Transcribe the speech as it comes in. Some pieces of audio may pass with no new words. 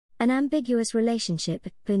An ambiguous relationship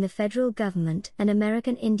between the federal government and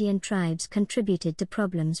American Indian tribes contributed to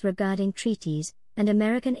problems regarding treaties and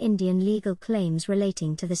American Indian legal claims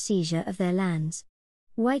relating to the seizure of their lands.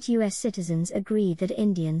 White U.S. citizens agreed that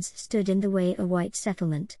Indians stood in the way of white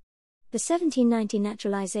settlement. The 1790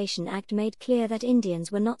 Naturalization Act made clear that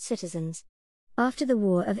Indians were not citizens. After the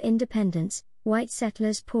War of Independence, white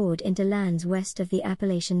settlers poured into lands west of the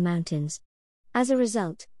Appalachian Mountains. As a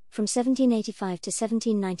result, from 1785 to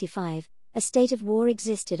 1795, a state of war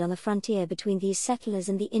existed on the frontier between these settlers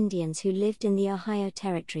and the Indians who lived in the Ohio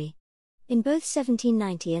Territory. In both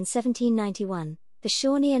 1790 and 1791, the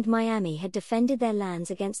Shawnee and Miami had defended their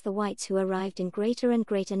lands against the whites who arrived in greater and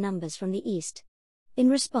greater numbers from the east. In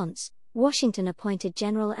response, Washington appointed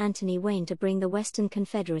General Anthony Wayne to bring the Western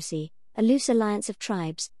Confederacy, a loose alliance of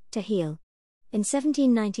tribes, to heel. In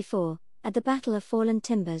 1794, at the Battle of Fallen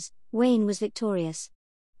Timbers, Wayne was victorious.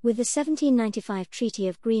 With the 1795 Treaty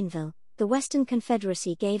of Greenville, the Western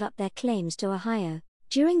Confederacy gave up their claims to Ohio.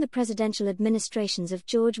 During the presidential administrations of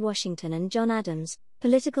George Washington and John Adams,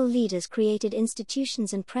 political leaders created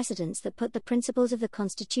institutions and precedents that put the principles of the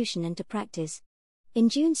Constitution into practice. In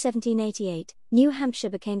June 1788, New Hampshire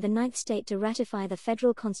became the 9th state to ratify the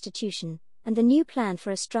federal Constitution, and the new plan for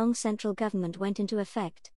a strong central government went into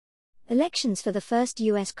effect. Elections for the first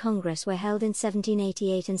U.S. Congress were held in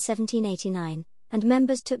 1788 and 1789, and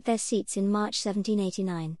members took their seats in March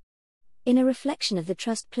 1789. In a reflection of the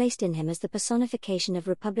trust placed in him as the personification of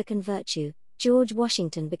Republican virtue, George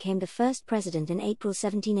Washington became the first president in April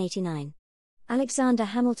 1789. Alexander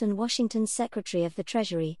Hamilton, Washington's Secretary of the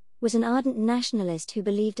Treasury, was an ardent nationalist who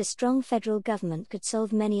believed a strong federal government could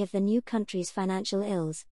solve many of the new country's financial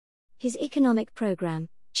ills. His economic program,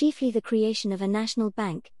 chiefly the creation of a national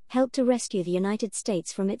bank, helped to rescue the United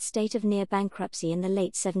States from its state of near bankruptcy in the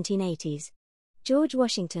late 1780s. George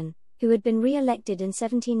Washington, who had been re-elected in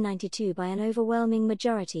 1792 by an overwhelming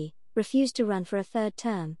majority, refused to run for a third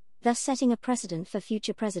term, thus setting a precedent for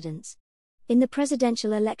future presidents. In the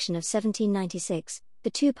presidential election of 1796, the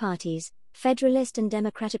two parties, Federalist and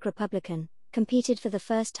Democratic Republican, competed for the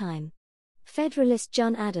first time. Federalist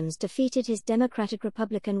John Adams defeated his Democratic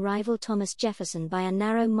Republican rival Thomas Jefferson by a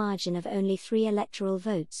narrow margin of only 3 electoral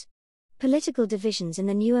votes. Political divisions in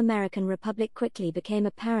the new American Republic quickly became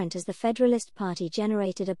apparent as the Federalist Party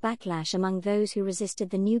generated a backlash among those who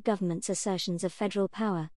resisted the new government's assertions of federal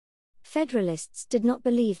power. Federalists did not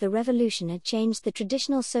believe the revolution had changed the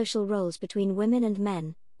traditional social roles between women and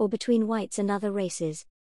men, or between whites and other races.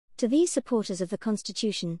 To these supporters of the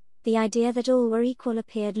Constitution, the idea that all were equal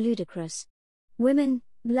appeared ludicrous. Women,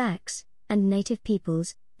 blacks, and native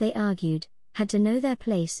peoples, they argued, had to know their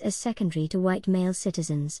place as secondary to white male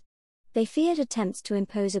citizens. They feared attempts to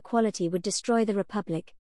impose equality would destroy the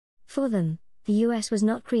Republic. For them, the U.S. was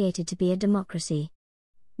not created to be a democracy.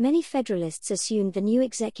 Many Federalists assumed the new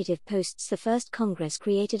executive posts the first Congress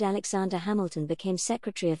created. Alexander Hamilton became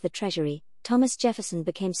Secretary of the Treasury, Thomas Jefferson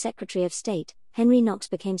became Secretary of State, Henry Knox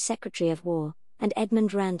became Secretary of War, and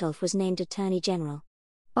Edmund Randolph was named Attorney General.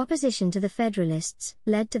 Opposition to the Federalists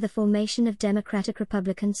led to the formation of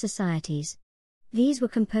Democratic-Republican societies. These were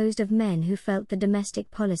composed of men who felt the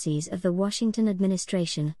domestic policies of the Washington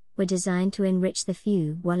administration were designed to enrich the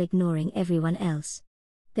few while ignoring everyone else.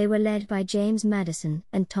 They were led by James Madison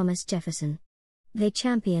and Thomas Jefferson. They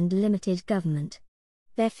championed limited government.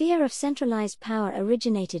 Their fear of centralized power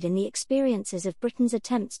originated in the experiences of Britain's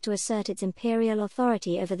attempts to assert its imperial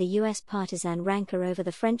authority over the U.S. Partisan rancor over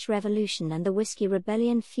the French Revolution and the Whiskey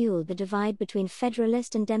Rebellion fueled the divide between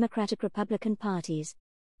Federalist and Democratic-Republican parties.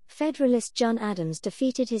 Federalist John Adams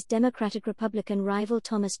defeated his Democratic-Republican rival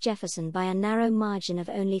Thomas Jefferson by a narrow margin of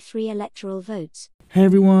only 3 electoral votes. Hey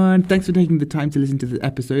everyone, thanks for taking the time to listen to this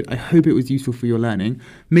episode. I hope it was useful for your learning.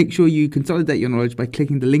 Make sure you consolidate your knowledge by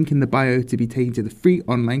clicking the link in the bio to be taken to the free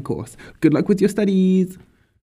online course. Good luck with your studies!